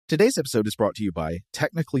Today's episode is brought to you by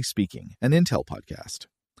Technically Speaking, an Intel podcast.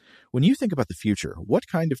 When you think about the future, what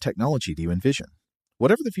kind of technology do you envision?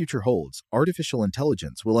 Whatever the future holds, artificial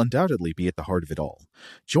intelligence will undoubtedly be at the heart of it all.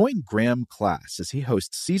 Join Graham Class as he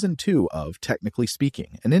hosts Season 2 of Technically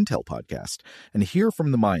Speaking, an Intel podcast, and hear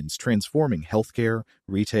from the minds transforming healthcare,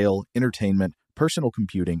 retail, entertainment, personal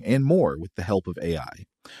computing, and more with the help of AI.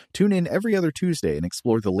 Tune in every other Tuesday and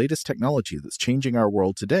explore the latest technology that's changing our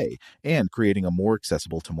world today and creating a more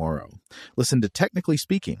accessible tomorrow. Listen to Technically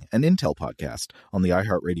Speaking, an Intel podcast on the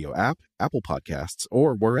iHeartRadio app, Apple Podcasts,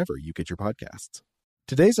 or wherever you get your podcasts.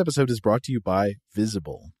 Today's episode is brought to you by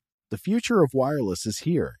Visible. The future of wireless is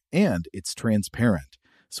here, and it's transparent.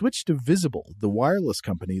 Switch to Visible, the wireless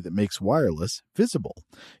company that makes wireless visible.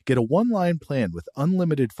 Get a one-line plan with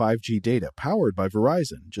unlimited 5G data powered by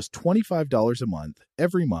Verizon, just $25 a month,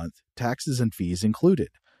 every month, taxes and fees included.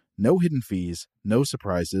 No hidden fees, no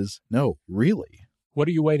surprises, no, really. What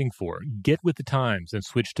are you waiting for? Get with the times and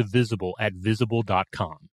switch to Visible at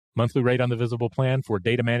Visible.com. Monthly rate on the Visible plan for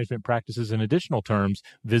data management practices and additional terms,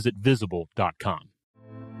 visit Visible.com.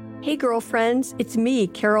 Hey girlfriends, it's me,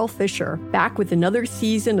 Carol Fisher, back with another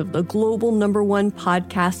season of the global #1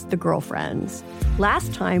 podcast, The Girlfriends.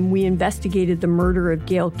 Last time, we investigated the murder of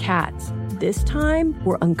Gail Katz. This time,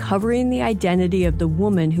 we're uncovering the identity of the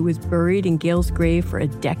woman who was buried in Gail's grave for a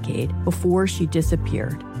decade before she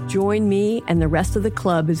disappeared. Join me and the rest of the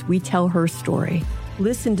club as we tell her story.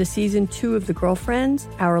 Listen to Season 2 of The Girlfriends,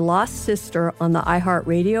 Our Lost Sister on the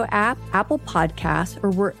iHeartRadio app, Apple Podcasts,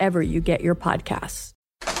 or wherever you get your podcasts.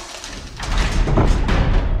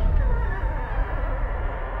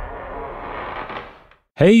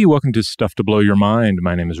 Hey, welcome to Stuff to Blow Your Mind.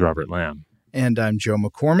 My name is Robert Lamb. And I'm Joe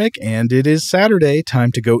McCormick, and it is Saturday,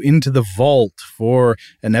 time to go into the vault for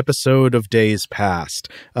an episode of Days Past.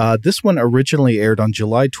 This one originally aired on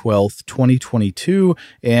July 12th, 2022,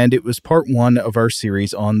 and it was part one of our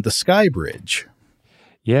series on the Skybridge.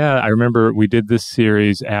 Yeah, I remember we did this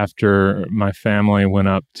series after my family went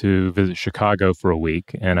up to visit Chicago for a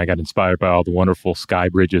week, and I got inspired by all the wonderful sky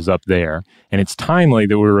bridges up there. And it's timely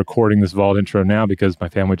that we're recording this vault intro now because my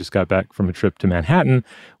family just got back from a trip to Manhattan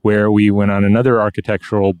where we went on another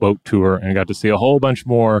architectural boat tour and got to see a whole bunch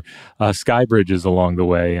more sky bridges along the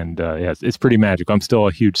way. And yes, it's pretty magical. I'm still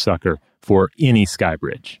a huge sucker for any sky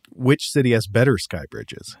bridge. Which city has better sky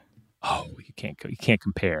bridges? Oh, you can't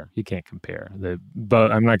compare.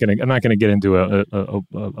 But I'm not gonna get into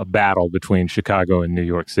a battle between Chicago and New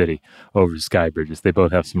York City over sky bridges. They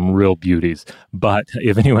both have some real beauties. But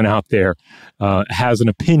if anyone out there has an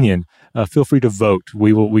opinion, feel free to vote.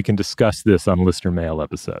 We can discuss this on listener mail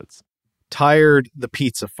episodes. Tired the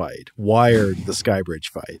pizza fight, wired the sky bridge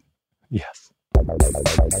fight. Yes.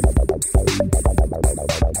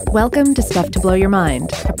 Welcome to Stuff to Blow Your Mind,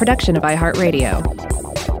 a production of iHeartRadio.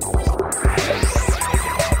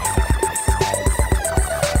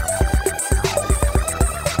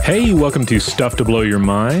 Hey, welcome to Stuff to Blow Your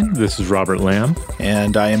Mind. This is Robert Lamb.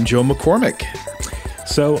 And I am Joe McCormick.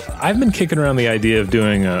 So I've been kicking around the idea of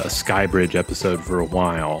doing a Skybridge episode for a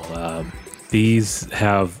while. These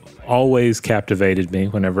have always captivated me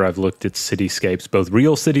whenever I've looked at cityscapes, both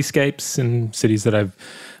real cityscapes in cities that I've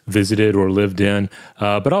visited or lived in,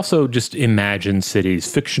 but also just imagined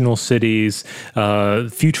cities, fictional cities,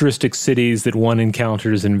 futuristic cities that one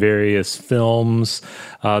encounters in various films.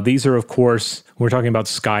 These are, of course, we're talking about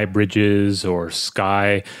sky bridges or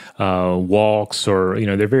sky walks, or,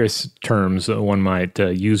 there are various terms one might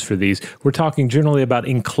use for these. We're talking generally about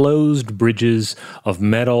enclosed bridges of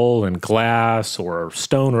metal and glass or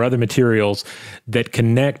stone or other materials that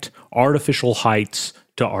connect artificial heights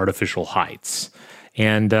to artificial heights.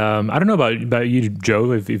 And I don't know about you,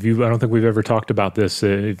 Joe. If you, I don't think we've ever talked about this.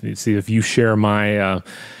 If you share my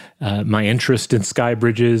my interest in sky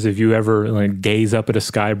bridges, if you ever gaze up at a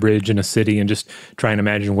sky bridge in a city and just try and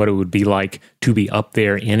imagine what it would be like to be up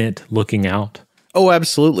there in it, looking out. Oh,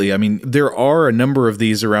 absolutely. I mean, there are a number of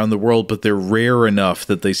these around the world, but they're rare enough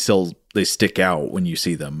that they stick out when you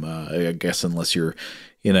see them. I guess unless you're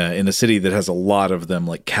in a city that has a lot of them,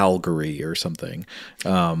 like Calgary or something.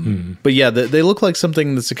 But yeah, they look like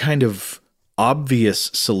something that's a kind of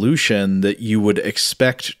obvious solution that you would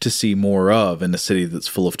expect to see more of in a city that's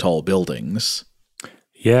full of tall buildings.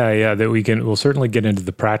 Yeah, that we'll certainly get into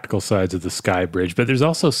the practical sides of the sky bridge, but there's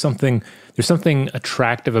also something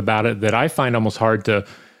attractive about it that I find almost hard to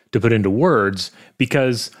put into words,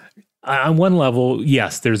 because on one level,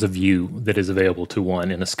 yes, there's a view that is available to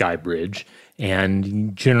one in a sky bridge.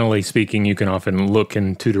 And generally speaking, you can often look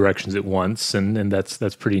in two directions at once, and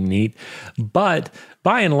that's pretty neat. But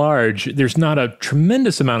by and large, there's not a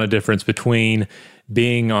tremendous amount of difference between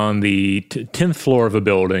being on the 10th floor of a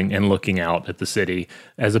building and looking out at the city,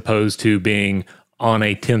 as opposed to being on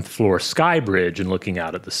a 10th floor Skybridge and looking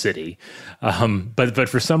out at the city. But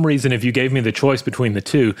for some reason, if you gave me the choice between the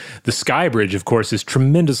two, the Skybridge, of course, is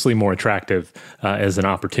tremendously more attractive as an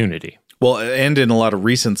opportunity. Well, and in a lot of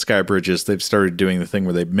recent sky bridges, they've started doing the thing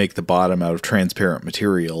where they make the bottom out of transparent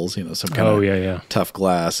materials, some kind of tough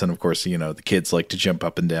glass. And of course, the kids like to jump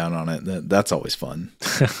up and down on it. That's always fun.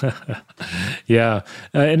 Yeah.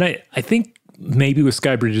 And I think maybe with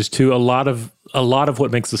sky bridges too, a lot of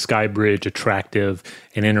what makes the sky bridge attractive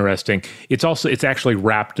and interesting, it's actually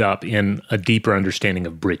wrapped up in a deeper understanding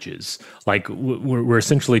of bridges. Like we're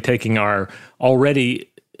essentially taking our already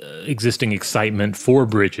existing excitement for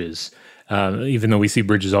bridges, even though we see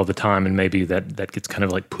bridges all the time, and maybe that gets kind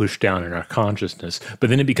of like pushed down in our consciousness. But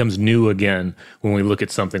then it becomes new again when we look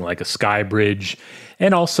at something like a sky bridge.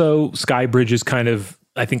 And also sky bridges kind of,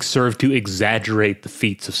 I think, serve to exaggerate the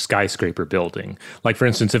feats of skyscraper building. Like, for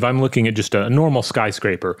instance, if I'm looking at just a normal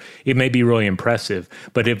skyscraper, it may be really impressive.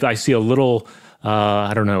 But if I see a little,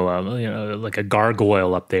 like a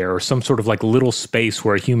gargoyle up there, or some sort of like little space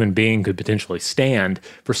where a human being could potentially stand,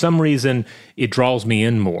 for some reason, it draws me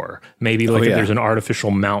in more. Maybe if there's an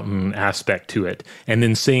artificial mountain aspect to it. And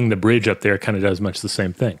then seeing the bridge up there kind of does much the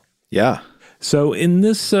same thing. Yeah. So in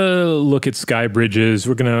this look at sky bridges,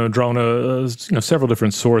 we're going to draw on several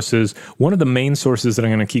different sources. One of the main sources that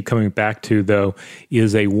I'm going to keep coming back to, though,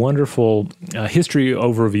 is a wonderful history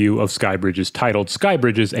overview of sky bridges titled Sky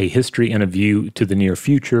Bridges, A History and a View to the Near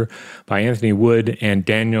Future by Anthony Wood and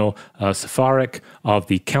Daniel Safarik of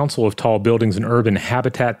the Council of Tall Buildings and Urban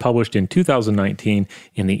Habitat, published in 2019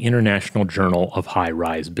 in the International Journal of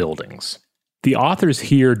High-Rise Buildings. The authors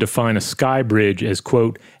here define a sky bridge as,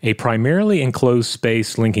 quote, a primarily enclosed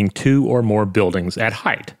space linking two or more buildings at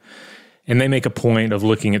height. And they make a point of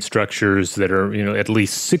looking at structures that are, at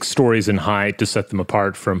least 6 stories in height to set them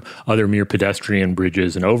apart from other mere pedestrian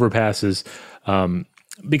bridges and overpasses.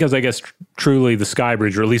 Because I guess truly the sky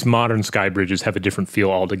bridge, or at least modern sky bridges, have a different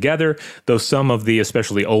feel altogether, though some of the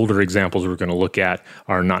especially older examples we're going to look at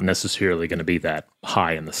are not necessarily going to be that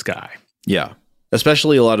high in the sky. Yeah.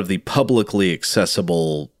 Especially a lot of the publicly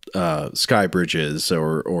accessible sky bridges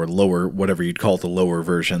or lower, whatever you'd call the lower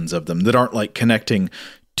versions of them, that aren't like connecting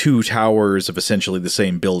two towers of essentially the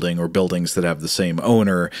same building or buildings that have the same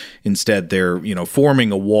owner. Instead, they're,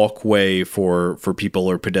 forming a walkway for people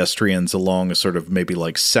or pedestrians along a sort of maybe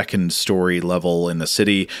like second story level in the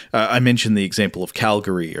city. I mentioned the example of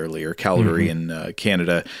Calgary earlier. Calgary in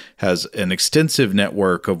Canada has an extensive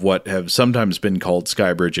network of what have sometimes been called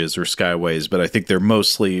sky bridges or skyways, but I think they're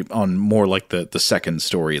mostly on more like the second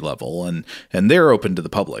story level, and they're open to the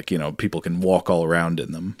public. People can walk all around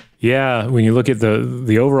in them. Yeah, when you look at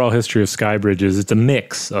the overall history of sky bridges, it's a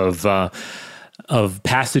mix of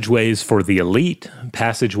passageways for the elite,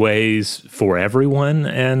 passageways for everyone,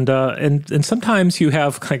 and sometimes you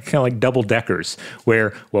have kind of like double deckers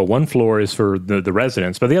where, well, one floor is for the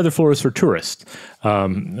residents, but the other floor is for tourists.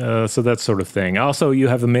 So that sort of thing. Also, you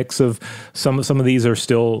have a mix of some of these are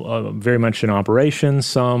still very much in operation.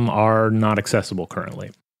 Some are not accessible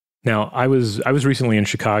currently. Now, I was recently in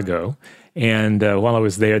Chicago. And while I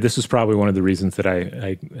was there, this was probably one of the reasons that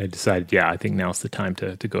I decided, I think now's the time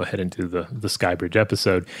to go ahead and do the Skybridge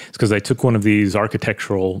episode. It's because I took one of these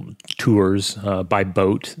architectural tours by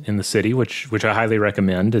boat in the city, which I highly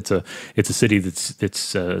recommend. It's a city that's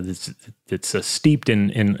steeped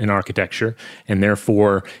in architecture, and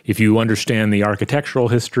therefore, if you understand the architectural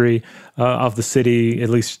history of the city, at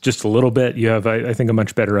least just a little bit, you have, I think, a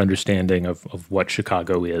much better understanding of what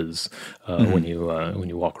Chicago is when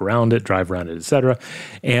you walk around it, drive around it, etc.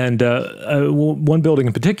 And one building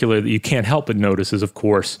in particular that you can't help but notice is, of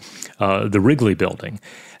course, the Wrigley Building.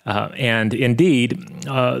 And indeed,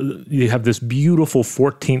 you have this beautiful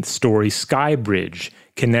 14th story sky bridge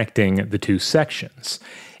connecting the two sections.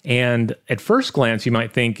 And at first glance, you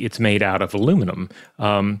might think it's made out of aluminum,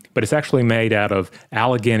 but it's actually made out of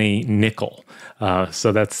Allegheny nickel.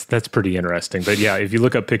 So that's pretty interesting. But yeah, if you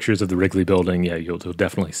look up pictures of the Wrigley Building, you'll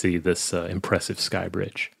definitely see this impressive sky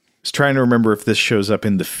bridge. I was trying to remember if this shows up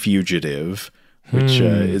in The Fugitive, which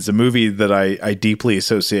is a movie that I deeply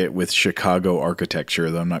associate with Chicago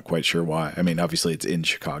architecture, though I'm not quite sure why. I mean, obviously it's in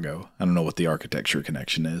Chicago. I don't know what the architecture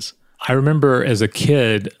connection is. I remember as a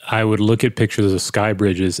kid, I would look at pictures of sky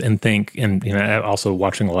bridges and think, and also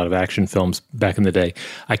watching a lot of action films back in the day,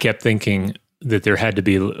 I kept thinking, that there had to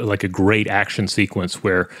be like a great action sequence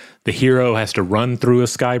where the hero has to run through a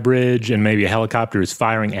sky bridge and maybe a helicopter is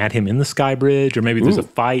firing at him in the sky bridge, or maybe there's a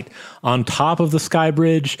fight on top of the sky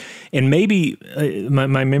bridge. And maybe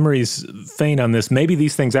my memory's faint on this. Maybe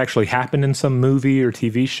these things actually happened in some movie or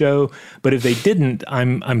TV show, but if they didn't,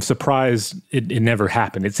 I'm surprised it never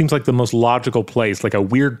happened. It seems like the most logical place, like a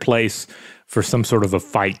weird place for some sort of a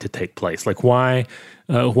fight to take place. Like why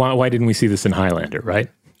didn't we see this in Highlander, right?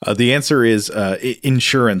 The answer is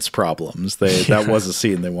insurance problems. That was a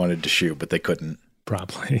scene they wanted to shoot, but they couldn't.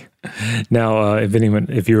 Probably. Now,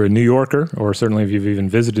 if you're a New Yorker, or certainly if you've even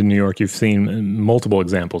visited New York, you've seen multiple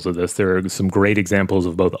examples of this. There are some great examples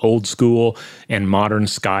of both old school and modern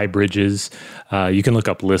sky bridges. You can look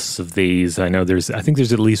up lists of these. I think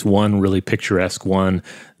there's at least one really picturesque one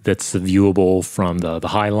that's viewable from the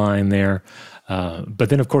High Line there. But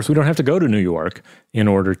then, of course, we don't have to go to New York in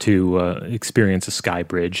order to experience a sky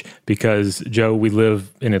bridge because, Joe, we live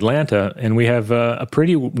in Atlanta and we have a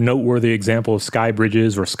pretty noteworthy example of sky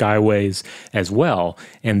bridges or skyways as well,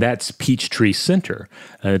 and that's Peachtree Center,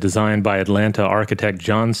 designed by Atlanta architect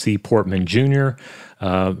John C. Portman Jr.,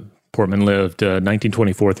 Portman lived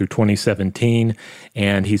 1924 through 2017,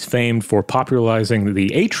 and he's famed for popularizing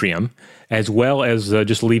the atrium as well as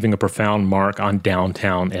just leaving a profound mark on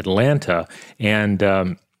downtown Atlanta. And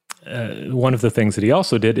one of the things that he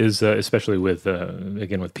also did is, especially with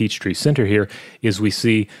Peachtree Center here, is we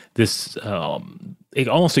see this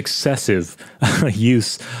almost excessive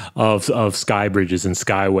use of sky bridges and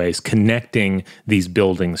skyways connecting these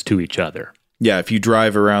buildings to each other. Yeah, if you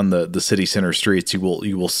drive around the city center streets, you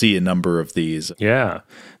will see a number of these. Yeah,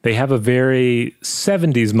 they have a very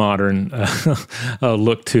 70s modern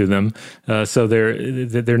look to them. So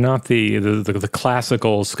they're not the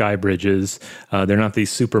classical sky bridges. They're not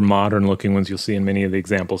these super modern looking ones you'll see in many of the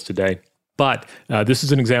examples today. But this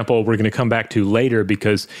is an example we're going to come back to later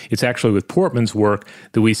because it's actually with Portman's work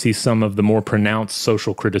that we see some of the more pronounced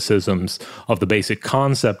social criticisms of the basic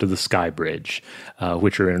concept of the sky bridge,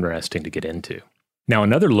 which are interesting to get into. Now,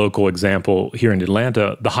 another local example here in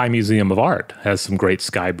Atlanta, the High Museum of Art has some great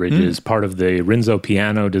sky bridges, part of the Renzo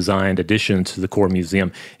Piano designed addition to the core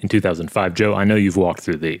museum in 2005. Joe, I know you've walked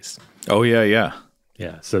through these. Oh, yeah.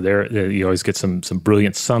 Yeah, so there you always get some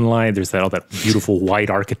brilliant sunlight. There's all that beautiful white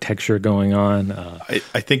architecture going on.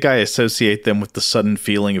 I think I associate them with the sudden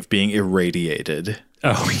feeling of being irradiated.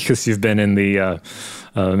 Oh, because you've been in the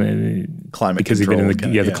climate because control. You've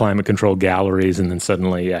been in the climate control galleries, and then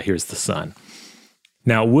suddenly, here's the sun.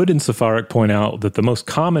 Now, Wood and Safarik point out that the most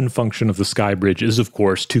common function of the sky bridge is, of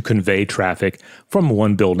course, to convey traffic from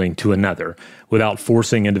one building to another without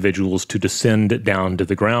forcing individuals to descend down to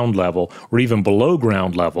the ground level or even below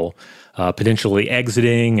ground level, potentially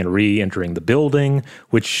exiting and re-entering the building,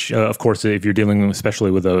 which, of course, if you're dealing especially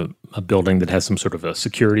with a building that has some sort of a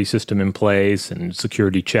security system in place and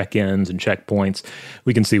security check-ins and checkpoints,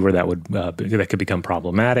 we can see where that could become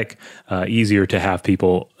problematic. Easier to have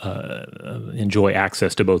people enjoy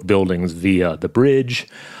access to both buildings via the bridge.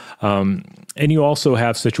 And you also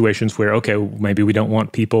have situations where, maybe we don't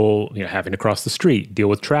want people having to cross the street, deal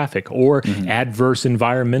with traffic, or adverse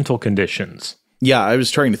environmental conditions. Yeah, I was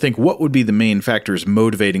trying to think what would be the main factors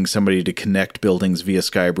motivating somebody to connect buildings via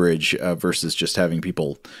Skybridge versus just having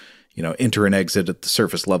people, enter and exit at the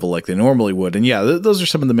surface level like they normally would. And yeah, those are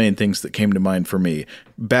some of the main things that came to mind for me.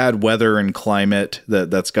 Bad weather and climate,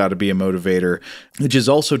 that's got to be a motivator, which is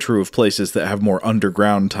also true of places that have more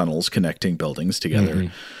underground tunnels connecting buildings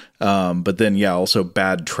together. But then, also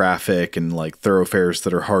bad traffic and like thoroughfares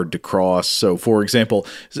that are hard to cross. So, for example,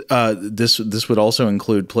 this would also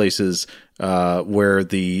include places where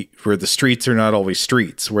the streets are not always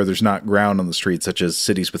streets, where there's not ground on the streets, such as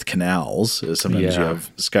cities with canals. Sometimes you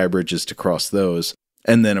have sky bridges to cross those.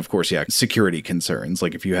 And then, of course, security concerns.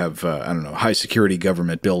 Like if you have, high security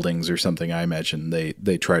government buildings or something, I imagine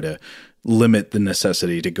they try to limit the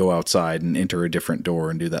necessity to go outside and enter a different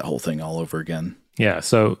door and do that whole thing all over again. Yeah,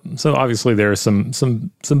 so obviously there are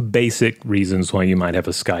some basic reasons why you might have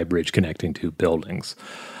a sky bridge connecting two buildings.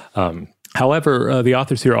 However, the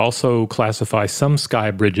authors here also classify some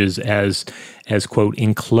sky bridges as quote,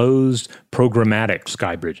 enclosed programmatic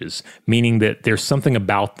sky bridges, meaning that there's something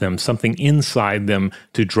about them, something inside them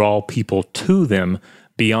to draw people to them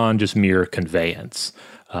beyond just mere conveyance.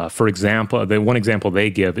 For example, the one example they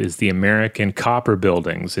give is the American Copper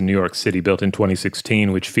buildings in New York City, built in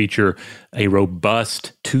 2016, which feature a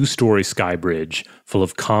robust 2-story sky bridge full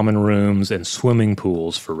of common rooms and swimming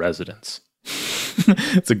pools for residents.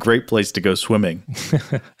 It's a great place to go swimming.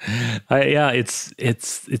 It's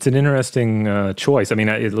an interesting choice. I mean,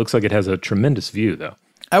 it looks like it has a tremendous view, though.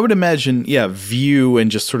 I would imagine, view and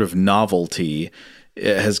just sort of novelty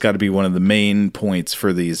has got to be one of the main points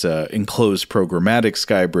for these enclosed programmatic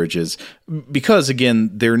sky bridges, because, again,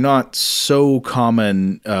 they're not so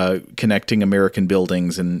common connecting American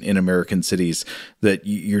buildings in American cities that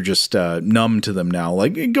you're just numb to them now.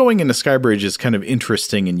 Like, going in a sky bridge is kind of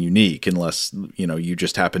interesting and unique, unless, you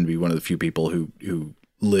just happen to be one of the few people who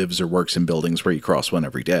lives or works in buildings where you cross one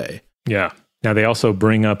every day. Yeah. Now, they also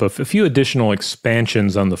bring up a few additional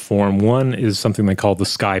expansions on the form. One is something they call the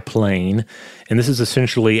sky plane, and this is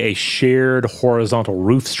essentially a shared horizontal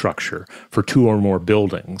roof structure for two or more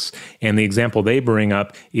buildings. And the example they bring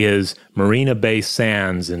up is Marina Bay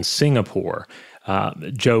Sands in Singapore.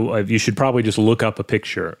 Joe, you should probably just look up a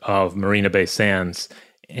picture of Marina Bay Sands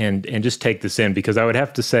and just take this in, because I would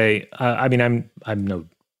have to say, I'm no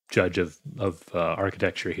judge of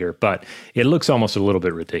architecture here, but it looks almost a little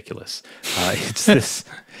bit ridiculous.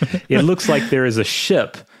 It looks like there is a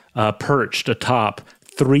ship perched atop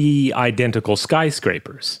three identical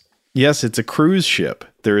skyscrapers. Yes, it's a cruise ship.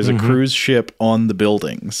 There is a cruise ship on the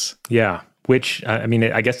buildings. Yeah, which,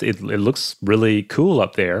 I guess it looks really cool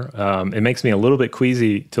up there. It makes me a little bit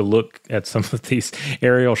queasy to look at some of these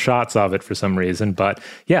aerial shots of it for some reason, but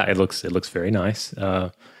yeah, it looks very nice.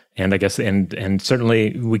 And I guess, and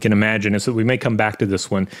certainly we can imagine, so we may come back to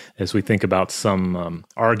this one as we think about some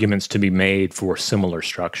arguments to be made for similar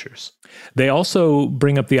structures. They also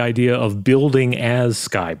bring up the idea of building as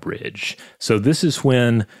Skybridge. So this is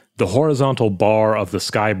when the horizontal bar of the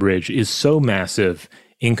Skybridge is so massive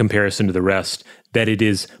in comparison to the rest that it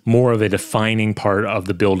is more of a defining part of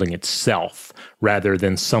the building itself rather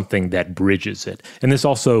than something that bridges it. And this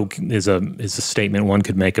also is a statement one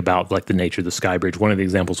could make about like the nature of the Skybridge. One of the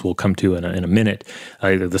examples we'll come to in a minute,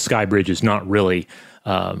 the Skybridge is not really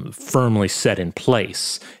firmly set in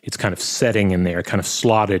place. It's kind of setting in there, kind of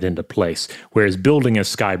slotted into place. Whereas building a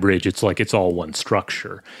Skybridge, it's like it's all one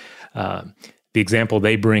structure. The example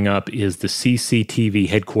they bring up is the CCTV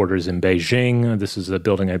headquarters in Beijing. This is a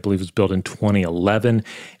building I believe was built in 2011,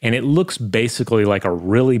 and it looks basically like a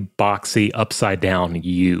really boxy upside-down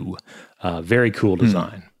U. Very cool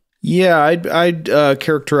design. Yeah, I'd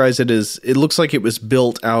characterize it as, it looks like it was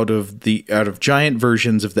built out of giant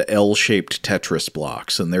versions of the L-shaped Tetris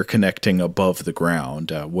blocks, and they're connecting above the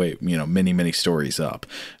ground, many, many stories up.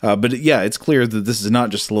 But yeah, it's clear that this is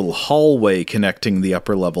not just a little hallway connecting the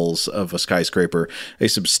upper levels of a skyscraper. A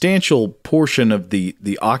substantial portion of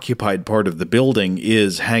the occupied part of the building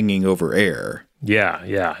is hanging over air.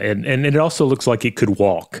 Yeah, and it also looks like it could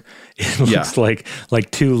walk. It looks like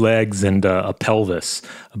two legs and a pelvis,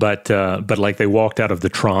 but like they walked out of the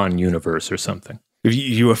Tron universe or something. If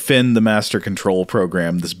you offend the master control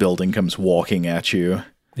program, this building comes walking at you.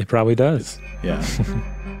 It probably does. Yeah.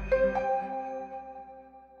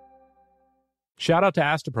 Shout out to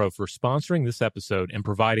Astapro for sponsoring this episode and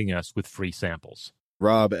providing us with free samples.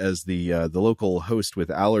 Rob, as the local host with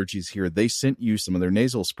allergies here, they sent you some of their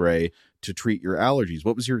nasal spray to treat your allergies.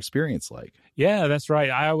 What was your experience like? Yeah, that's right.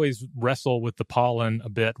 I always wrestle with the pollen a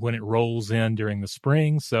bit when it rolls in during the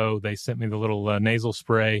spring, so they sent me the little nasal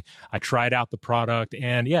spray. I tried out the product,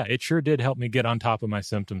 and yeah, it sure did help me get on top of my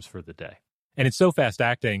symptoms for the day. And it's so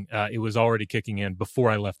fast-acting, it was already kicking in before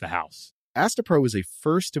I left the house. Astapro is a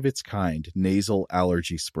first-of-its-kind nasal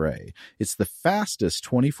allergy spray. It's the fastest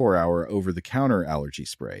 24-hour over-the-counter allergy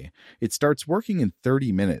spray. It starts working in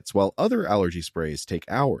 30 minutes, while other allergy sprays take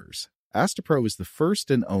hours. Astapro is the first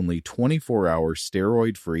and only 24-hour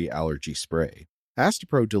steroid-free allergy spray.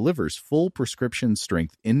 Astapro delivers full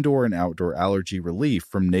prescription-strength indoor and outdoor allergy relief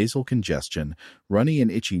from nasal congestion, runny and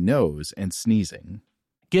itchy nose, and sneezing.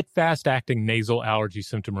 Get fast-acting nasal allergy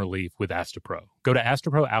symptom relief with Astapro. Go to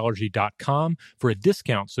astaproallergy.com for a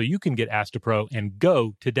discount so you can get Astapro and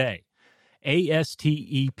go today.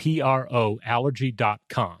 ASTEPRO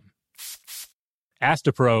allergy.com.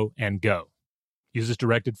 Astapro and go. Use as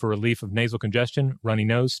directed for relief of nasal congestion, runny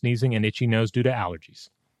nose, sneezing, and itchy nose due to allergies.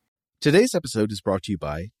 Today's episode is brought to you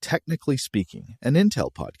by Technically Speaking, an Intel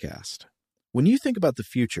podcast. When you think about the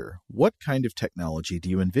future, what kind of technology do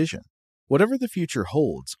you envision? Whatever the future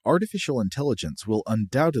holds, artificial intelligence will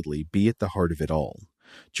undoubtedly be at the heart of it all.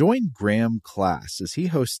 Join Graham Class as he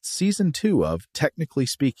hosts Season 2 of Technically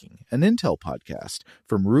Speaking, an Intel podcast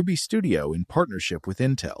from Ruby Studio in partnership with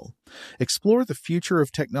Intel. Explore the future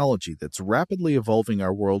of technology that's rapidly evolving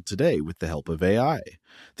our world today with the help of AI.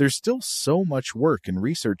 There's still so much work and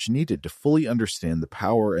research needed to fully understand the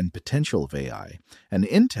power and potential of AI, and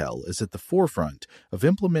Intel is at the forefront of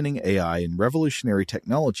implementing AI in revolutionary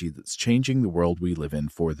technology that's changing the world we live in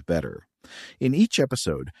for the better. In each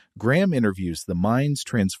episode, Graham interviews the minds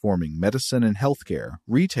transforming medicine and healthcare,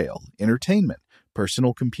 retail, entertainment,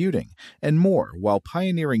 personal computing, and more while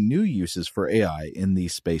pioneering new uses for AI in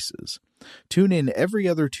these spaces. Tune in every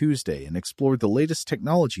other Tuesday and explore the latest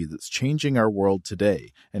technology that's changing our world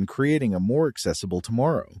today and creating a more accessible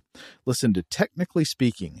tomorrow. Listen to Technically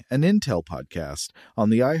Speaking, an Intel podcast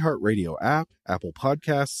on the iHeartRadio app, Apple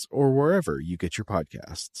Podcasts, or wherever you get your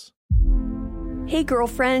podcasts. Hey,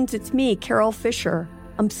 girlfriends, it's me, Carol Fisher.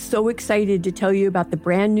 I'm so excited to tell you about the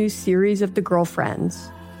brand new series of The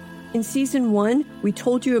Girlfriends. In Season 1, we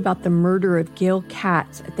told you about the murder of Gail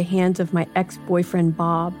Katz at the hands of my ex-boyfriend,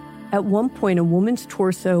 Bob. At one point, a woman's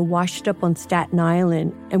torso washed up on Staten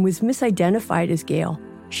Island and was misidentified as Gail.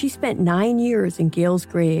 She spent 9 years in Gail's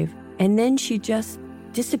grave, and then she just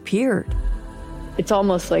disappeared. It's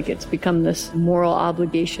almost like it's become this moral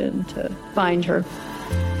obligation to find her.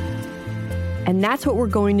 And that's what we're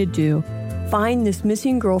going to do. Find this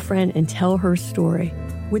missing girlfriend and tell her story.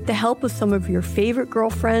 With the help of some of your favorite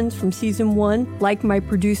girlfriends from Season 1, like my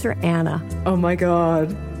producer, Anna. Oh my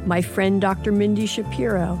God. My friend, Dr. Mindy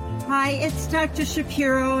Shapiro. Hi, it's Dr.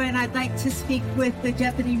 Shapiro, and I'd like to speak with the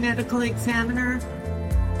Deputy Medical Examiner.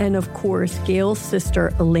 And of course, Gail's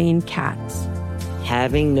sister, Elaine Katz.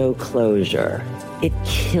 Having no closure, it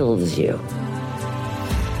kills you.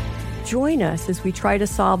 Join us as we try to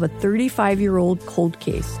solve a 35-year-old cold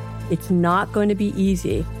case. It's not going to be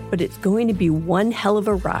easy, but it's going to be one hell of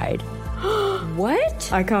a ride. What?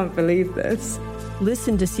 I can't believe this.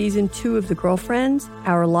 Listen to Season 2 of The Girlfriends,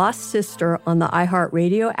 Our Lost Sister on the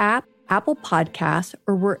iHeartRadio app, Apple Podcasts,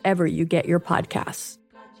 or wherever you get your podcasts.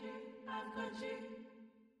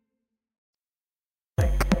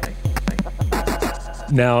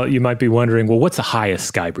 Now, you might be wondering, well, what's the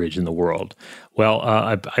highest Skybridge in the world? Well,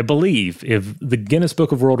 I believe, if the Guinness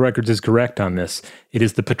Book of World Records is correct on this, it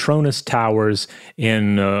is the Petronas Towers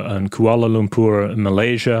in Kuala Lumpur,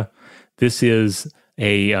 Malaysia. This is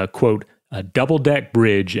a, quote, a double-deck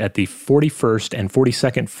bridge at the 41st and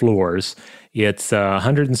 42nd floors. It's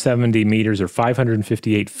 170 meters or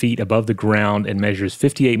 558 feet above the ground and measures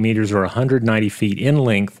 58 meters or 190 feet in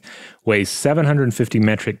length, weighs 750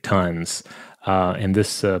 metric tons. And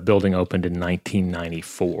this building opened in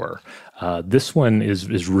 1994. This one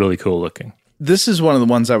is really cool looking. This is one of the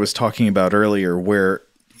ones I was talking about earlier, where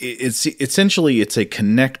it's essentially it's a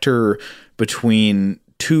connector between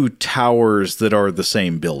two towers that are the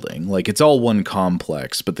same building. Like, it's all one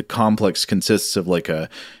complex, but the complex consists of like a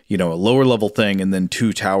lower level thing and then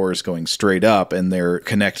two towers going straight up, and they're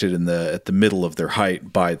connected at the middle of their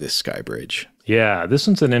height by this sky bridge. Yeah, this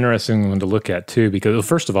one's an interesting one to look at too, because, well,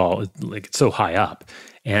 first of all, it's so high up,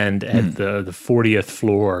 and at the 40th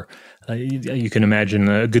floor, you can imagine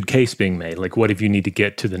a good case being made. Like, what if you need to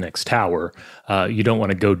get to the next tower? You don't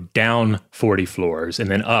want to go down 40 floors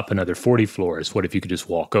and then up another 40 floors. What if you could just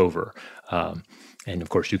walk over? And of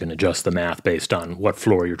course, you can adjust the math based on what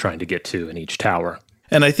floor you're trying to get to in each tower.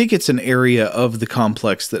 And I think it's an area of the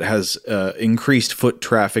complex that has increased foot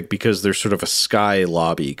traffic because there's sort of a sky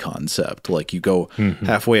lobby concept. Like, you go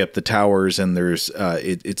halfway up the towers, and there's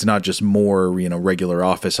it's not just more regular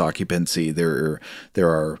office occupancy. There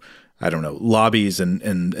are I don't know, lobbies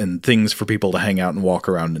and things for people to hang out and walk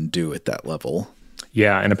around and do at that level.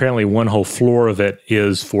 Yeah, and apparently one whole floor of it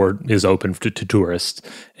is open to tourists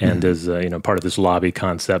and is part of this lobby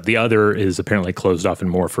concept. The other is apparently closed off and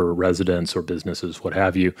more for residents or businesses, what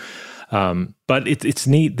have you. But it's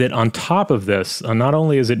neat that on top of this, not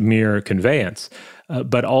only is it mere conveyance,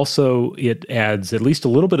 but also it adds at least a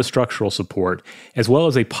little bit of structural support, as well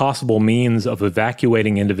as a possible means of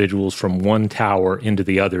evacuating individuals from one tower into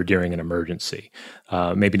the other during an emergency.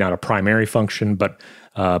 Maybe not a primary function, but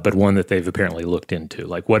one that they've apparently looked into.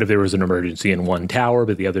 Like, what if there was an emergency in one tower,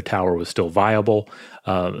 but the other tower was still viable?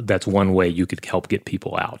 That's one way you could help get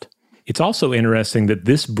people out. It's also interesting that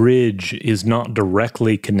this bridge is not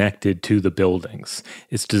directly connected to the buildings.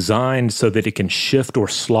 It's designed so that it can shift or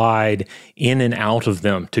slide in and out of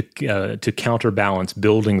them to counterbalance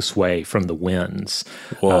building sway from the winds.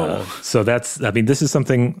 Whoa. So this is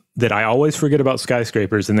something that I always forget about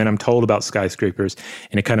skyscrapers, and then I'm told about skyscrapers,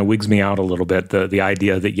 and it kind of wigs me out a little bit, the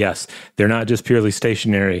idea that, yes, they're not just purely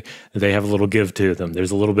stationary, they have a little give to them.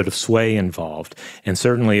 There's a little bit of sway involved. And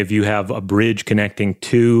certainly if you have a bridge connecting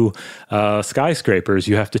two skyscrapers,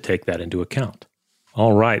 you have to take that into account.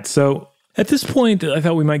 All right, so at this point, I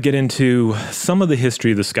thought we might get into some of the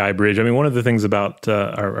history of the Skybridge. I mean, one of the things about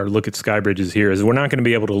our look at Skybridges here is we're not going to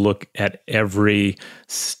be able to look at every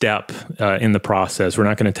step in the process. We're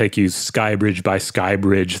not going to take you Skybridge by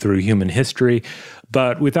Skybridge through human history,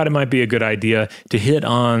 but we thought it might be a good idea to hit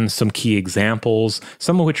on some key examples,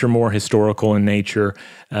 some of which are more historical in nature.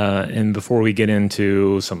 And before we get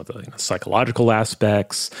into some of the psychological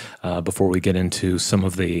aspects, before we get into some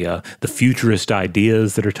of the futurist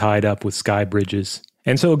ideas that are tied up with sky bridges.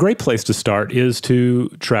 And so a great place to start is to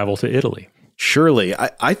travel to Italy. Surely.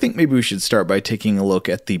 I think maybe we should start by taking a look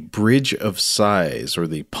at the Bridge of Sighs, or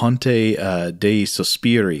the Ponte dei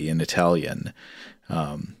Sospiri in Italian.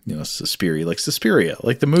 Sospiri, like Suspiria,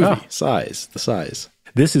 like the movie, Sighs, the sighs.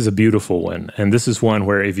 This is a beautiful one, and this is one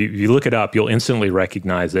where if you look it up, you'll instantly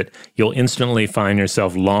recognize it. You'll instantly find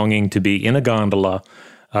yourself longing to be in a gondola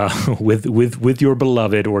with your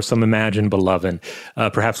beloved or some imagined beloved,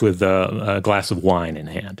 perhaps with a glass of wine in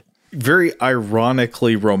hand. Very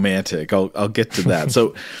ironically romantic. I'll get to that.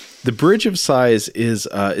 So the Bridge of Sighs is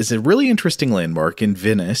a really interesting landmark in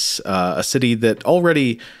Venice, a city that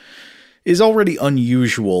is already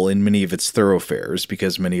unusual in many of its thoroughfares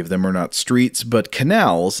because many of them are not streets but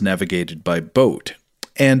canals navigated by boat.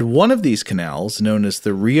 And one of these canals, known as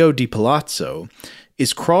the Rio di Palazzo,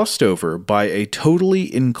 is crossed over by a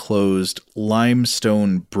totally enclosed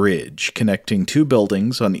limestone bridge connecting two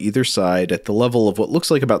buildings on either side at the level of what looks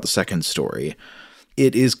like about the second story.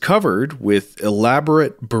 It is covered with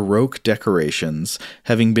elaborate Baroque decorations,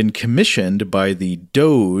 having been commissioned by the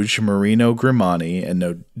Doge Marino Grimani. And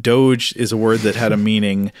no, Doge is a word that had a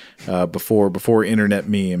meaning before internet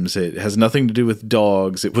memes. It has nothing to do with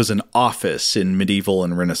dogs. It was an office in medieval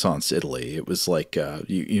and Renaissance Italy. It was like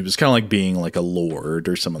it was kind of like being like a lord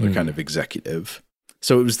or some other kind of executive.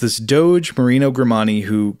 So it was this Doge Marino Grimani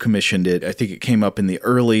who commissioned it. I think it came up in the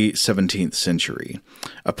early 17th century.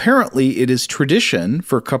 Apparently, it is tradition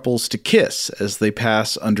for couples to kiss as they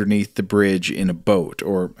pass underneath the bridge in a boat.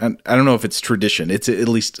 Or I don't know if it's tradition. It's at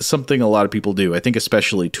least something a lot of people do. I think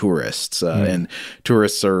especially tourists. And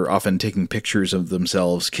tourists are often taking pictures of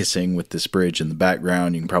themselves kissing with this bridge in the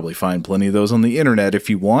background. You can probably find plenty of those on the internet if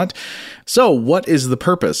you want. So what is the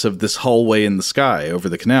purpose of this hallway in the sky over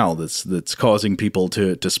the canal that's causing people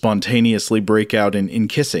to spontaneously break out in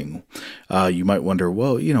kissing? You might wonder,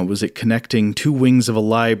 well, was it connecting two wings of a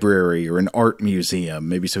library or an art museum?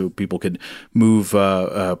 Maybe so people could move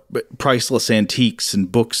priceless antiques and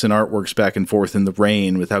books and artworks back and forth in the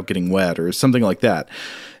rain without getting wet or something like that.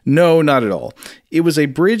 No, not at all. It was a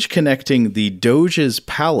bridge connecting the Doge's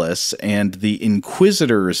palace and the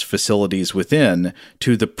Inquisitor's facilities within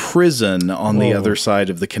to the prison on the other side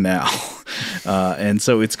of the canal. And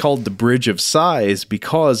so it's called the Bridge of Sighs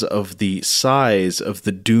because of the size of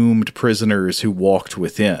the doomed prisoners who walked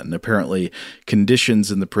within. Apparently,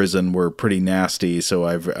 conditions in the prison were pretty nasty, so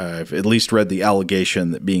I've at least read the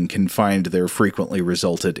allegation that being confined there frequently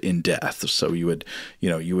resulted in death. So you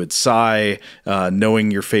would sigh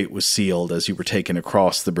knowing your fate was sealed as you were taken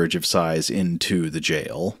across the Bridge of Sighs into the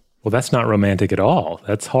jail. Well, that's not romantic at all.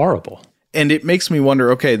 That's horrible. And it makes me wonder,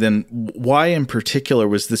 okay, then why in particular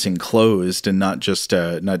was this enclosed and not just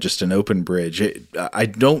an open bridge? I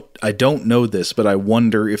don't know this, but I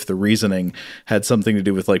wonder if the reasoning had something to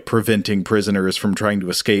do with like preventing prisoners from trying to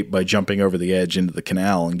escape by jumping over the edge into the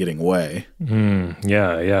canal and getting away.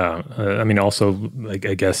 Yeah. Also, I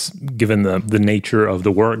guess, given the nature of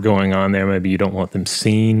the work going on there, maybe you don't want them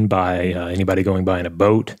seen by anybody going by in a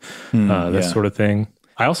boat, sort of thing.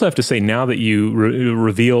 I also have to say, now that you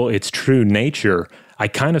reveal its true nature, I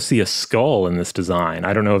kind of see a skull in this design.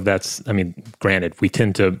 I don't know if that's, granted, we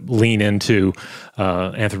tend to lean into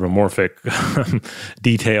anthropomorphic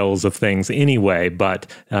details of things anyway, but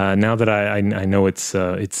now that I know its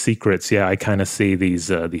secrets, I kind of see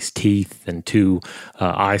these teeth and two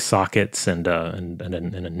eye sockets and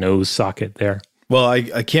a nose socket there. Well,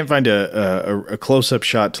 I can't find a close-up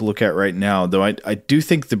shot to look at right now, though I do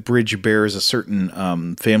think the bridge bears a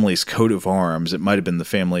certain family's coat of arms. It might have been the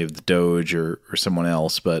family of the Doge or someone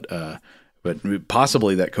else, but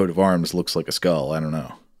possibly that coat of arms looks like a skull. I don't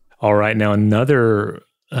know. All right, now another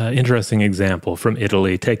interesting example from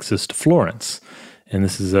Italy takes us to Florence, and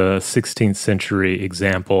this is a 16th century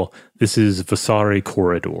example. This is Vasari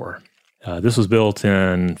Corridor. This was built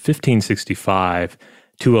in 1565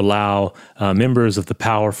 to allow members of the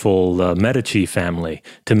powerful Medici family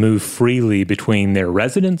to move freely between their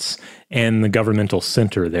residence and the governmental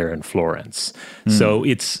center there in Florence. So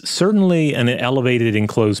it's certainly an elevated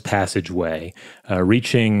enclosed passageway,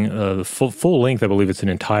 reaching the full length. I believe it's an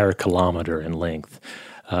entire kilometer in length.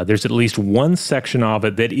 There's at least one section of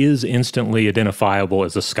it that is instantly identifiable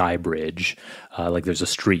as a sky bridge. like there's a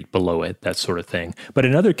street below it, that sort of thing. But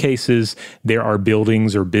in other cases, there are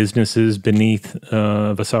buildings or businesses beneath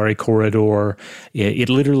Vasari Corridor. It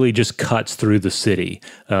literally just cuts through the city,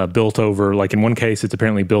 built over, like in one case, it's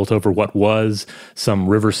apparently built over what was some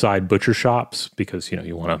riverside butcher shops, because,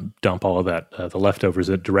 you want to dump all of that, the leftovers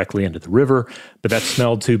directly into the river, but that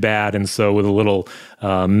smelled too bad. And so with a little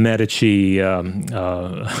Medici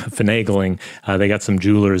finagling, they got some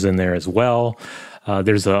jewelers in there as well.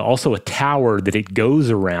 There's also a tower that it goes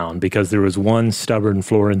around because there was one stubborn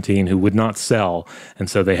Florentine who would not sell, and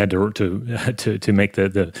so they had to make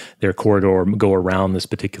their corridor go around this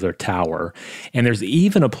particular tower. And there's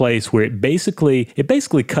even a place where it basically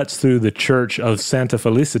cuts through the church of Santa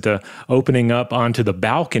Felicita, opening up onto the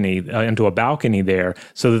balcony, into a balcony there,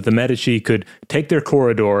 so that the Medici could take their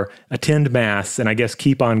corridor, attend mass, and I guess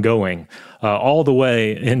keep on going. All the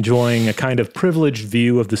way enjoying a kind of privileged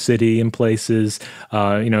view of the city in places.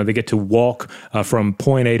 They get to walk from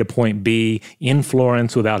point A to point B in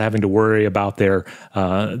Florence without having to worry about their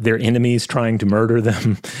enemies trying to murder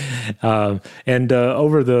them. Over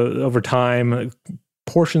time,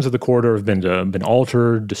 portions of the corridor have been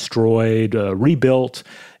altered, destroyed, rebuilt,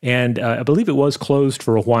 and I believe it was closed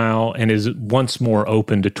for a while and is once more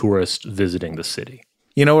open to tourists visiting the city.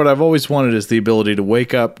 You know what I've always wanted is the ability to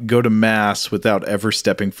wake up, go to mass without ever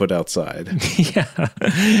stepping foot outside. Yeah.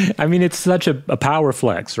 I mean, it's such a power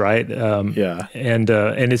flex, right? Yeah. And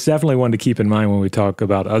it's definitely one to keep in mind when we talk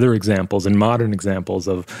about other examples and modern examples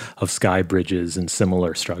of sky bridges and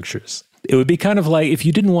similar structures. It would be kind of like if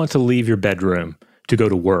you didn't want to leave your bedroom to go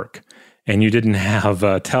to work, and you didn't have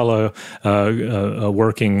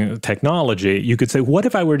working technology, you could say, what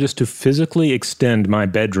if I were just to physically extend my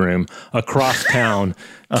bedroom across town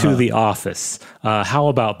to the office? How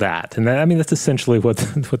about that? And that's essentially what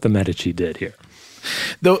the Medici did here.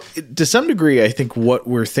 Though, to some degree, I think what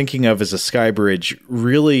we're thinking of as a sky bridge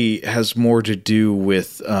really has more to do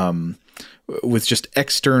with just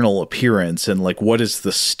external appearance and like what is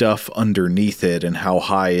the stuff underneath it and how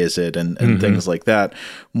high is it and things like that,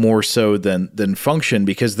 more so than function,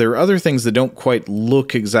 because there are other things that don't quite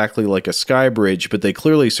look exactly like a sky bridge, but they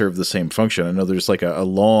clearly serve the same function. I know there's like a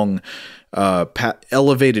long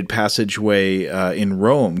elevated passageway in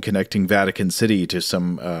Rome connecting Vatican City to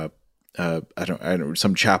some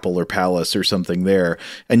some chapel or palace or something there.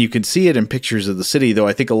 And you can see it in pictures of the city, though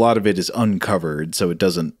I think a lot of it is uncovered, so it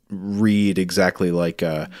doesn't read exactly like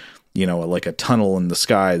a tunnel in the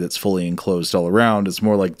sky that's fully enclosed all around. It's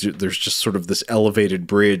more like there's just sort of this elevated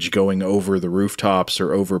bridge going over the rooftops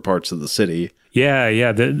or over parts of the city.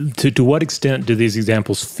 Yeah. To what extent do these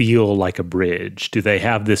examples feel like a bridge? Do they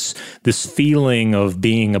have this feeling of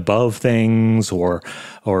being above things or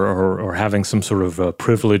having some sort of a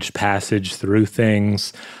privileged passage through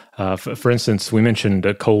things? For instance, we mentioned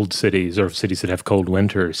cold cities or cities that have cold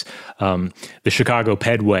winters. The Chicago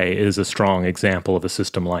Pedway is a strong example of a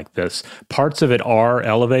system like this. Parts of it are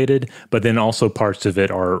elevated, but then also parts of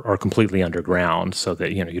it are completely underground, so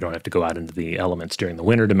that you don't have to go out into the elements during the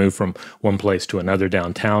winter to move from one place to another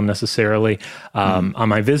downtown necessarily. On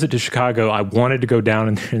my visit to Chicago, I wanted to go down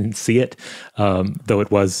in there and see it, though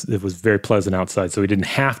it was very pleasant outside, so we didn't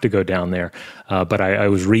have to go down there. But I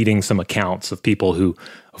was reading some accounts of people who,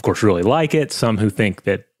 of course, really like it, some who think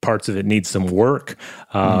that parts of it need some work.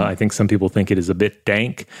 I think some people think it is a bit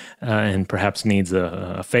dank and perhaps needs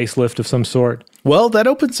a facelift of some sort. Well, that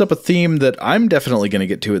opens up a theme that I'm definitely going to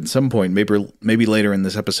get to at some point, maybe later in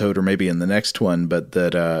this episode or maybe in the next one, but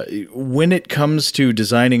that when it comes to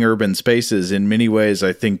designing urban spaces, in many ways,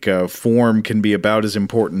 I think form can be about as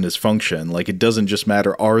important as function. Like, it doesn't just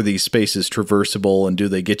matter, are these spaces traversable and do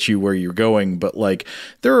they get you where you're going, but like,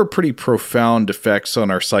 there are pretty profound effects on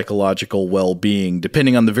our psychological well-being,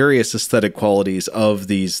 depending on the various aesthetic qualities of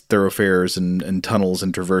these thoroughfares and tunnels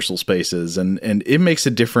and traversal spaces, and it makes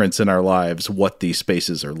a difference in our lives what these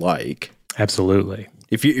spaces are like. Absolutely.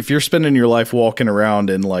 If you're spending your life walking around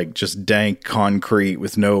in like just dank concrete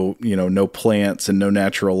with no plants and no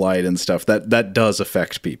natural light and stuff, that does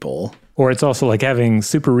affect people. Or it's also like having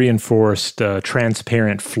super reinforced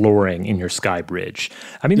transparent flooring in your sky bridge.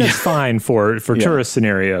 I mean, that's fine for tourist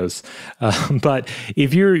scenarios. But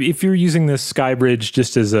if you're using this sky bridge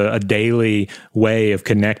just as a daily way of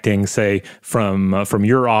connecting, say, from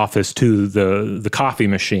your office to the coffee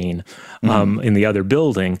machine in the other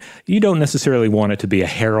building, you don't necessarily want it to be a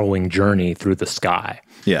harrowing journey through the sky.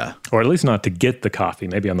 Yeah. Or at least not to get the coffee.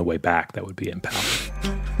 Maybe on the way back, that would be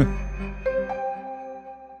empowering.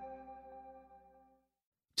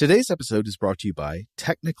 Today's episode is brought to you by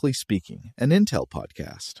Technically Speaking, an Intel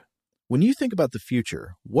podcast. When you think about the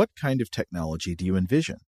future, what kind of technology do you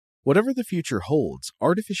envision? Whatever the future holds,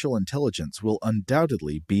 artificial intelligence will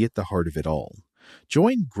undoubtedly be at the heart of it all.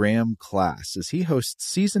 Join Graham Class as he hosts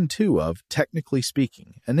Season 2 of Technically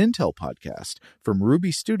Speaking, an Intel podcast from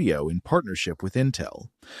Ruby Studio in partnership with Intel.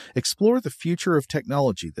 Explore the future of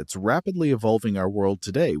technology that's rapidly evolving our world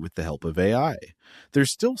today with the help of AI.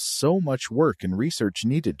 There's still so much work and research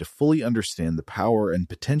needed to fully understand the power and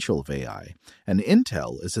potential of AI, and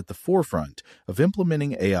Intel is at the forefront of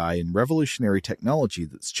implementing AI in revolutionary technology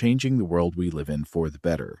that's changing the world we live in for the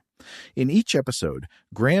better. In each episode,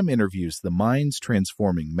 Graham interviews the minds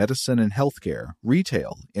transforming medicine and healthcare,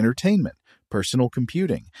 retail, entertainment, personal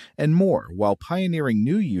computing, and more while pioneering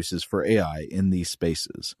new uses for AI in these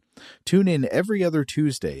spaces. Tune in every other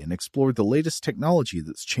Tuesday and explore the latest technology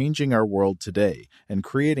that's changing our world today and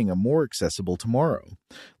creating a more accessible tomorrow.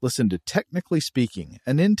 Listen to Technically Speaking,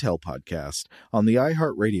 an Intel podcast on the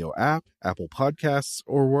iHeartRadio app, Apple Podcasts,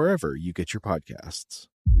 or wherever you get your podcasts.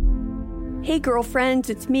 Hey, girlfriends,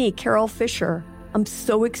 it's me, Carol Fisher. I'm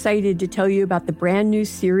so excited to tell you about the brand new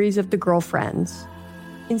series of The Girlfriends.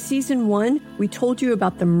 In Season 1, we told you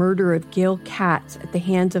about the murder of Gail Katz at the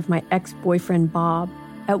hands of my ex-boyfriend, Bob.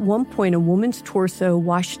 At one point, a woman's torso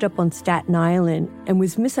washed up on Staten Island and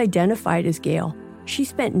was misidentified as Gail. She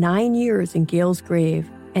spent 9 years in Gail's grave,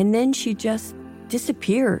 and then she just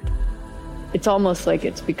disappeared. It's almost like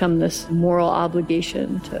it's become this moral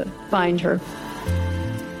obligation to find her.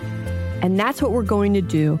 And that's what we're going to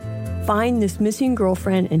do. Find this missing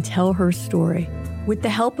girlfriend and tell her story. With the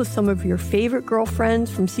help of some of your favorite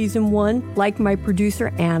girlfriends from Season 1, like my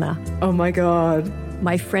producer, Anna. Oh my God.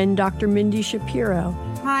 My friend, Dr. Mindy Shapiro.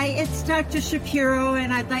 Hi, it's Dr. Shapiro,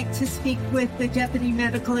 and I'd like to speak with the Deputy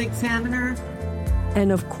Medical Examiner.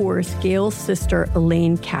 And of course, Gail's sister,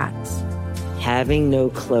 Elaine Katz. Having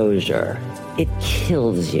no closure, it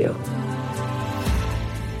kills you.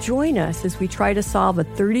 Join us as we try to solve a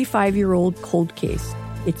 35-year-old cold case.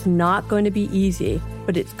 It's not going to be easy,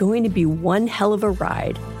 but it's going to be one hell of a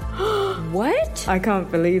ride. What? I can't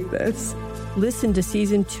believe this. Listen to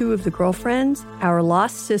Season 2 of The Girlfriends, Our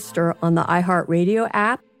Lost Sister on the iHeartRadio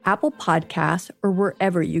app, Apple Podcasts, or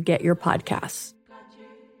wherever you get your podcasts.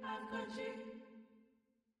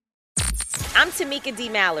 I'm Tamika D.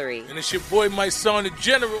 Mallory. And it's your boy, my son, the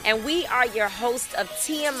General. And we are your hosts of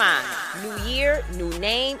TMI. New year, new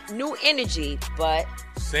name, new energy, but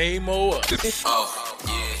same old us. Oh,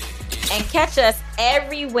 yeah. And catch us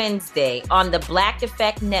every Wednesday on the Black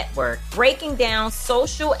Effect Network, breaking down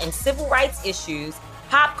social and civil rights issues,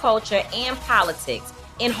 pop culture, and politics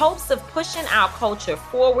in hopes of pushing our culture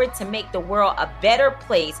forward to make the world a better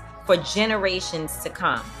place for generations to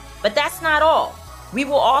come. But that's not all. We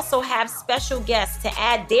will also have special guests to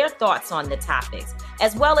add their thoughts on the topics,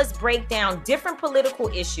 as well as break down different political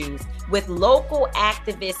issues with local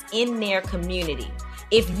activists in their community.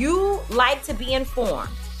 If you like to be informed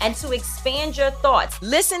and to expand your thoughts,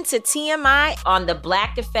 listen to TMI on the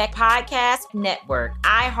Black Effect Podcast Network,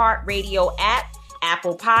 iHeartRadio app,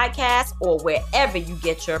 Apple Podcasts, or wherever you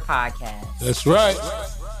get your podcasts. That's right.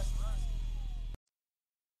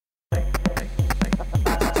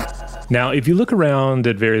 Now, if you look around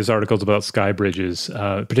at various articles about sky bridges,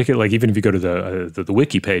 particularly like even if you go to the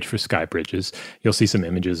wiki page for sky bridges, you'll see some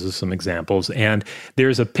images of some examples. And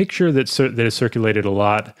there's a picture that has circulated a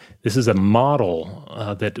lot. This is a model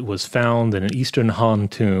that was found in an Eastern Han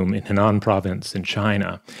tomb in Henan province in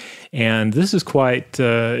China. And this is quite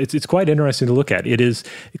it's quite interesting to look at. It is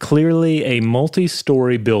clearly a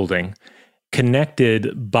multi-story building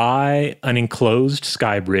connected by an enclosed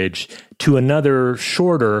sky bridge to another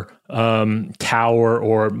shorter tower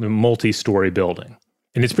or multi-story building.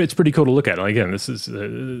 And it's pretty cool to look at. Again, this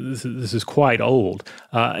is quite old.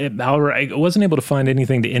 However, I wasn't able to find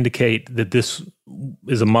anything to indicate that this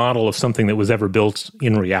is a model of something that was ever built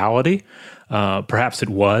in reality. Perhaps it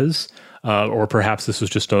was, or perhaps this was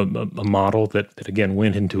just a model that again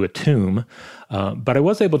went into a tomb. But I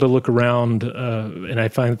was able to look around, and I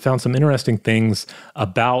found some interesting things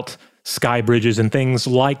about sky bridges and things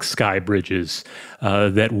like sky bridges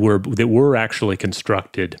that were actually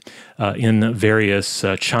constructed in various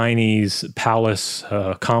Chinese palace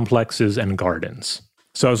complexes and gardens.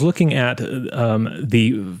 So I was looking at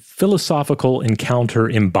the Philosophical Encounter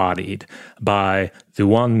Embodied by the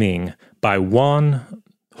Wanming by Wan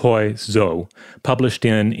Hoi Zhou, published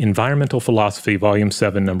in Environmental Philosophy, Volume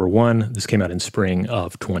 7, Number 1. This came out in spring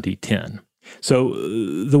of 2010. So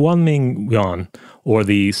the Wanming Yuan, or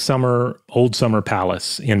the Old Summer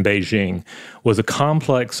Palace in Beijing, was a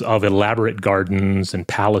complex of elaborate gardens and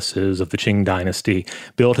palaces of the Qing dynasty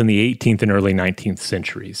built in the 18th and early 19th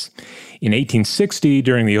centuries. In 1860,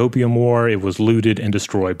 during the Opium War, it was looted and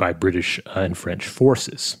destroyed by British and French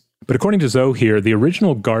forces. But according to Zhou here, the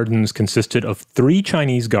original gardens consisted of 3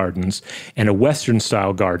 Chinese gardens and a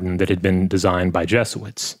Western-style garden that had been designed by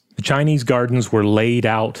Jesuits. The Chinese gardens were laid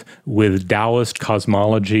out with Taoist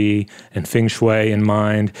cosmology and feng shui in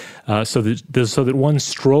mind, so that one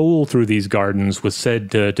stroll through these gardens was said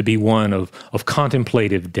to be one of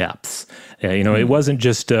contemplative depths. It wasn't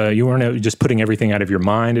just, you weren't just putting everything out of your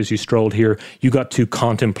mind as you strolled here. You got to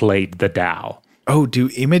contemplate the Tao. Oh, do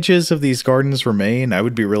images of these gardens remain? I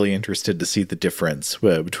would be really interested to see the difference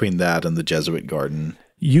between that and the Jesuit garden.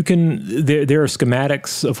 You can. There are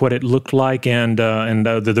schematics of what it looked like, and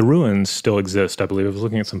the ruins still exist. I believe I was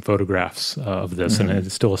looking at some photographs of this, and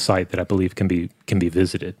it's still a site that I believe can be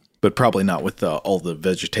visited. But probably not with all the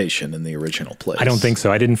vegetation in the original place. I don't think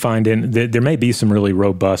so. I didn't find there may be some really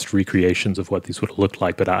robust recreations of what these would have looked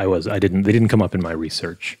like, but they didn't come up in my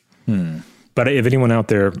research. But if anyone out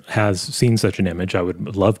there has seen such an image, I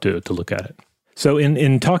would love to look at it. So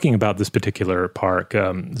in talking about this particular park,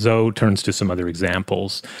 Zhou turns to some other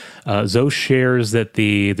examples. Zhou shares that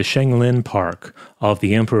the Shenglin Park of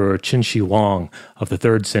the Emperor Qin Shi Huang of the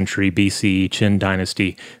 3rd century BCE Qin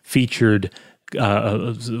dynasty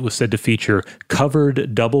was said to feature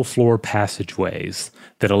covered double-floor passageways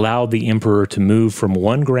that allowed the emperor to move from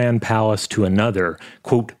one grand palace to another,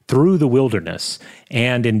 quote, through the wilderness,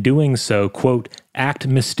 and in doing so, quote, act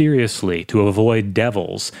mysteriously to avoid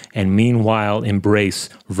devils and meanwhile embrace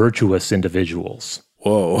virtuous individuals.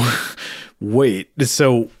 Whoa. Wait,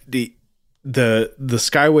 so the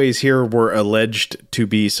skyways here were alleged to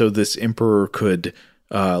be so this emperor could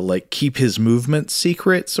keep his movement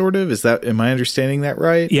secret, sort of? Am I understanding that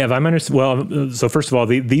right? Yeah, if I'm well, so first of all,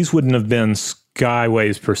 these wouldn't have been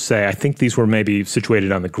skyways per se. I think these were maybe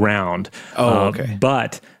situated on the ground. Oh, okay.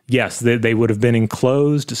 But yes, they would have been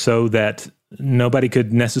enclosed so that nobody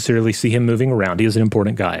could necessarily see him moving around. He is an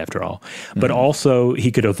important guy, after all. But also,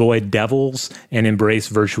 he could avoid devils and embrace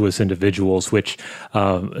virtuous individuals, which,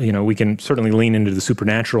 we can certainly lean into the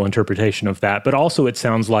supernatural interpretation of that. But also, it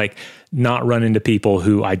sounds like not run into people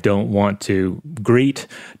who I don't want to greet,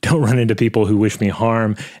 don't run into people who wish me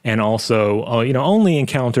harm, and also, only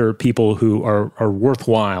encounter people who are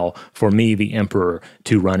worthwhile for me, the emperor,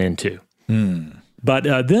 to run into. But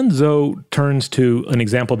then Zhou turns to an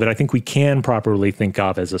example that I think we can properly think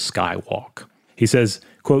of as a skywalk. He says,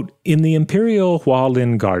 quote, in the imperial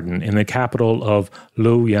Hualin Garden in the capital of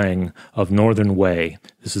Luoyang of Northern Wei,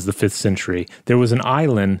 this is the 5th century, there was an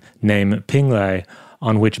island named Pinglai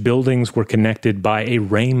on which buildings were connected by a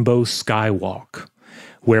rainbow skywalk,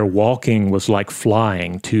 where walking was like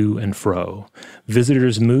flying to and fro.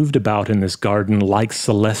 Visitors moved about in this garden like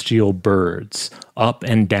celestial birds, up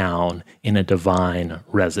and down in a divine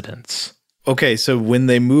residence. Okay, so when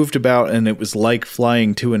they moved about and it was like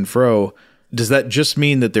flying to and fro, does that just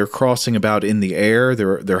mean that they're crossing about in the air?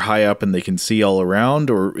 They're high up and they can see all around,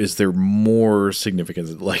 or is there more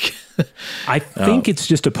significance? I think it's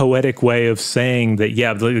just a poetic way of saying that,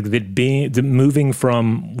 that moving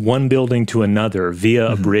from one building to another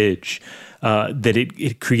via a bridge, that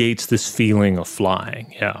it creates this feeling of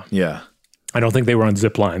flying. Yeah. Yeah. I don't think they were on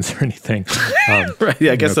zip lines or anything. Right.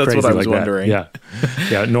 Yeah, I guess that's what I was wondering. Yeah.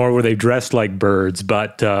 Yeah. Nor were they dressed like birds,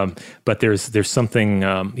 but there's something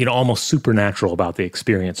almost supernatural about the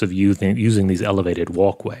experience of using these elevated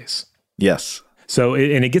walkways. Yes. So,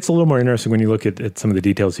 and it gets a little more interesting when you look at some of the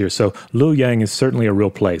details here. So, Luoyang is certainly a real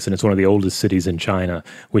place, and it's one of the oldest cities in China,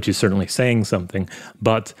 which is certainly saying something.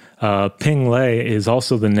 But Pinglai is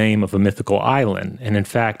also the name of a mythical island. And in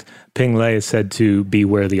fact, Pinglai is said to be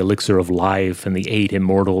where the elixir of life and the 8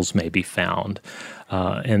 immortals may be found.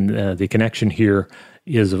 And the connection here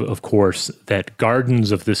is, of course, that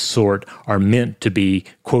gardens of this sort are meant to be,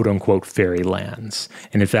 quote-unquote, fairylands.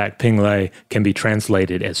 And in fact, Pinglai can be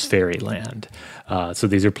translated as fairyland. So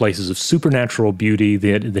these are places of supernatural beauty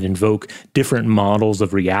that invoke different models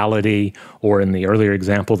of reality, or in the earlier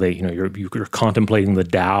example, you're contemplating the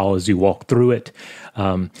Tao as you walk through it.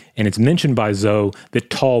 And it's mentioned by Zhou that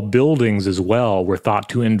tall buildings as well were thought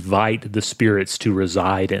to invite the spirits to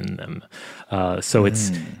reside in them. So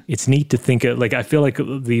it's neat to think of, I feel like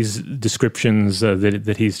these descriptions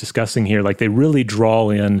that he's discussing here, they really draw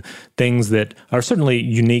in things that are certainly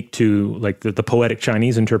unique to the poetic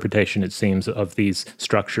Chinese interpretation, it seems, of these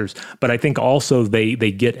structures. But I think also they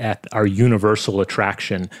get at our universal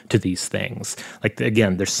attraction to these things.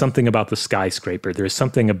 Again, there's something about the skyscraper. There's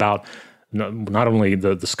something about not only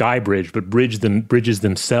the Skybridge, but bridges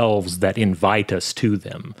themselves that invite us to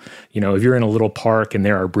them. If you're in a little park and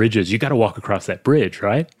there are bridges, you got to walk across that bridge,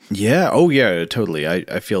 right? Yeah. Oh, yeah, totally.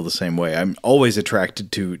 I feel the same way. I'm always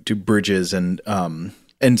attracted to bridges and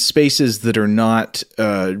and spaces that are not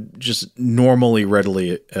just normally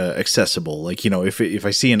readily accessible. Like, if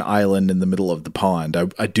I see an island in the middle of the pond,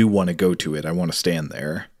 I do want to go to it. I want to stand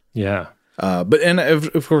there. Yeah. But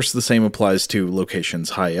of course, the same applies to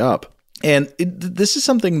locations high up. And this is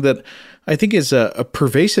something that I think is a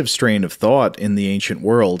pervasive strain of thought in the ancient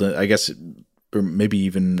world. I guess, or maybe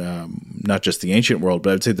even not just the ancient world,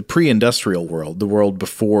 but I would say the pre-industrial world, the world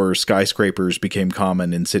before skyscrapers became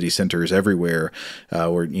common in city centers everywhere,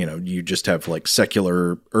 where you just have like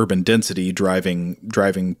secular urban density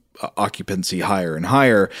driving occupancy higher and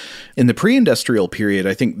higher. In the pre-industrial period,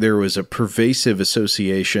 I think there was a pervasive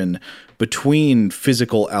association between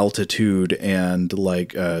physical altitude and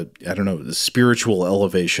the spiritual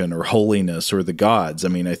elevation or holiness or the gods. I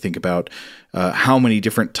mean, I think about how many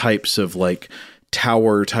different types of like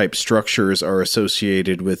tower type structures are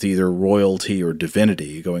associated with either royalty or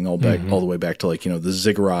divinity, going all the way back to the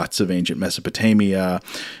ziggurats of ancient Mesopotamia,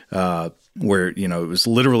 where it was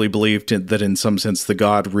literally believed that in some sense the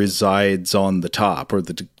god resides on the top, or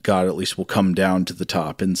the god at least will come down to the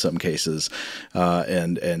top in some cases,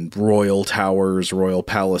 and royal towers, royal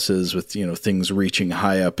palaces with things reaching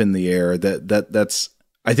high up in the air. That's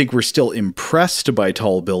I think we're still impressed by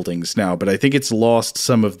tall buildings now, but I think it's lost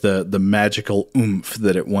some of the magical oomph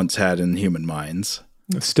that it once had in human minds.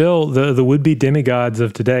 Still, the would-be demigods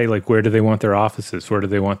of today, like, where do they want their offices? Where do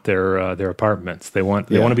they want their apartments? They want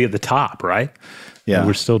to be at the top, right? Yeah, and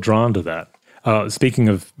we're still drawn to that. Speaking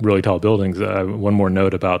of really tall buildings, one more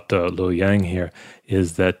note about Luoyang here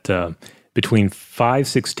is that between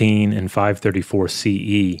 516 and 534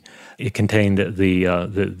 CE, it contained the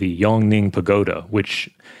Yongning Pagoda, which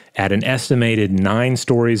at an estimated 9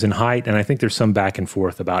 stories in height, and I think there's some back and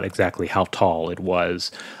forth about exactly how tall it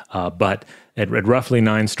was, but at roughly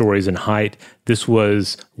 9 stories in height, this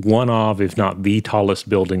was one of, if not the tallest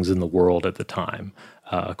buildings in the world at the time,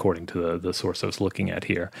 according to the source I was looking at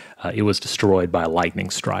here. It was destroyed by a lightning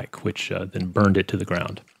strike, which then burned it to the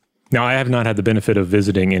ground. Now, I have not had the benefit of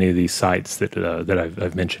visiting any of these sites that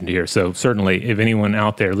I've mentioned here. So certainly, if anyone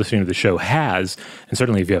out there listening to the show has, and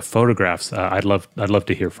certainly if you have photographs, I'd love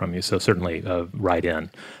to hear from you. So certainly write in.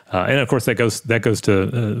 And of course, that goes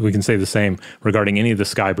to we can say the same regarding any of the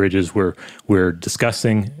sky bridges we're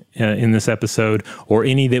discussing in this episode, or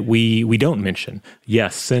any that we don't mention.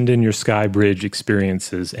 Yes, send in your sky bridge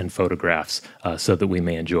experiences and photographs so that we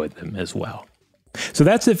may enjoy them as well. So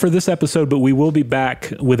that's it for this episode, but we will be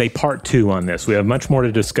back with a part 2 on this. We have much more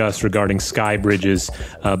to discuss regarding sky bridges,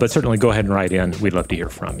 but certainly go ahead and write in. We'd love to hear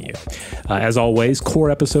from you. As always,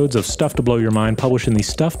 core episodes of Stuff to Blow Your Mind published in the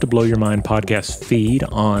Stuff to Blow Your Mind podcast feed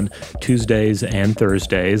on Tuesdays and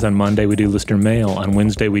Thursdays. On Monday, we do listener mail. On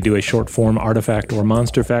Wednesday, we do a short form artifact or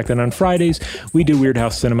monster fact. And on Fridays, we do Weird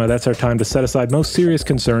House Cinema. That's our time to set aside most serious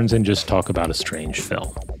concerns and just talk about a strange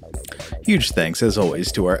film. Huge thanks, as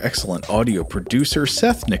always, to our excellent audio producer,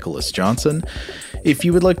 Seth Nicholas Johnson. If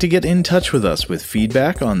you would like to get in touch with us with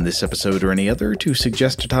feedback on this episode or any other, to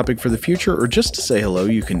suggest a topic for the future, or just to say hello,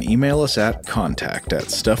 you can email us at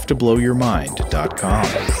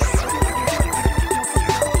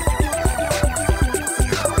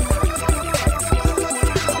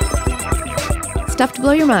Stuff to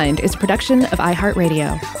Blow Your Mind is a production of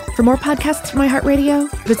iHeartRadio. For more podcasts from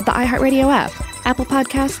iHeartRadio, visit the iHeartRadio app, Apple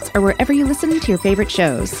Podcasts, or wherever you listen to your favorite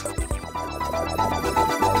shows.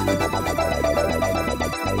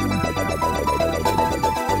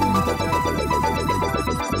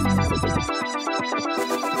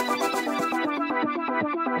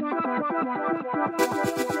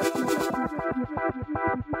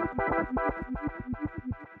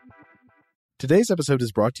 Today's episode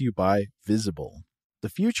is brought to you by Visible. The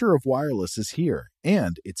future of wireless is here,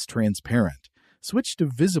 and it's transparent. Switch to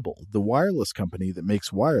Visible, the wireless company that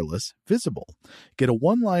makes wireless visible. Get a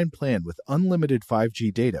one-line plan with unlimited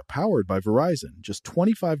 5G data powered by Verizon, just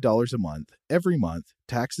 $25 a month, every month,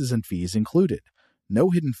 taxes and fees included. No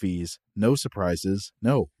hidden fees, no surprises,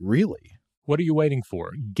 no, really. What are you waiting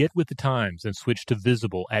for? Get with the times and switch to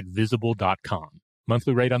Visible at Visible.com.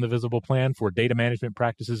 Monthly rate on the Visible plan for data management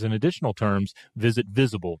practices and additional terms, visit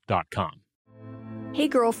Visible.com. Hey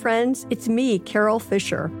girlfriends, it's me, Carol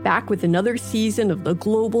Fisher, back with another season of the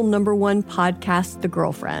global #1 podcast, The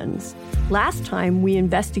Girlfriends. Last time, we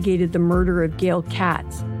investigated the murder of Gail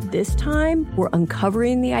Katz. This time, we're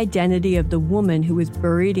uncovering the identity of the woman who was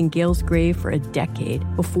buried in Gail's grave for a decade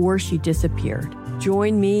before she disappeared.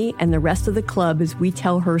 Join me and the rest of the club as we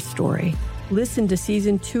tell her story. Listen to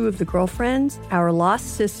Season 2 of The Girlfriends, Our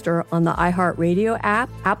Lost Sister on the iHeartRadio app,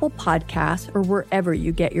 Apple Podcasts, or wherever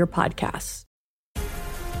you get your podcasts.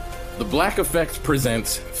 The Black Effect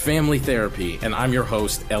presents Family Therapy, and I'm your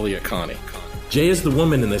host, Elliot Connie. Jay is the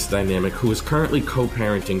woman in this dynamic who is currently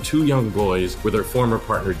co-parenting 2 young boys with her former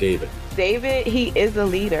partner, David. David, he is a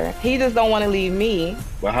leader. He just don't want to leave me.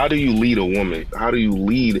 But how do you lead a woman? How do you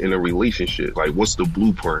lead in a relationship? Like, what's the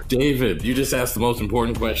blueprint? David, you just asked the most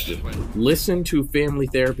important question. Listen to Family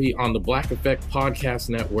Therapy on the Black Effect Podcast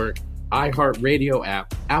Network, iHeartRadio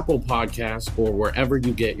app, Apple Podcasts, or wherever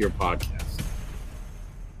you get your podcasts.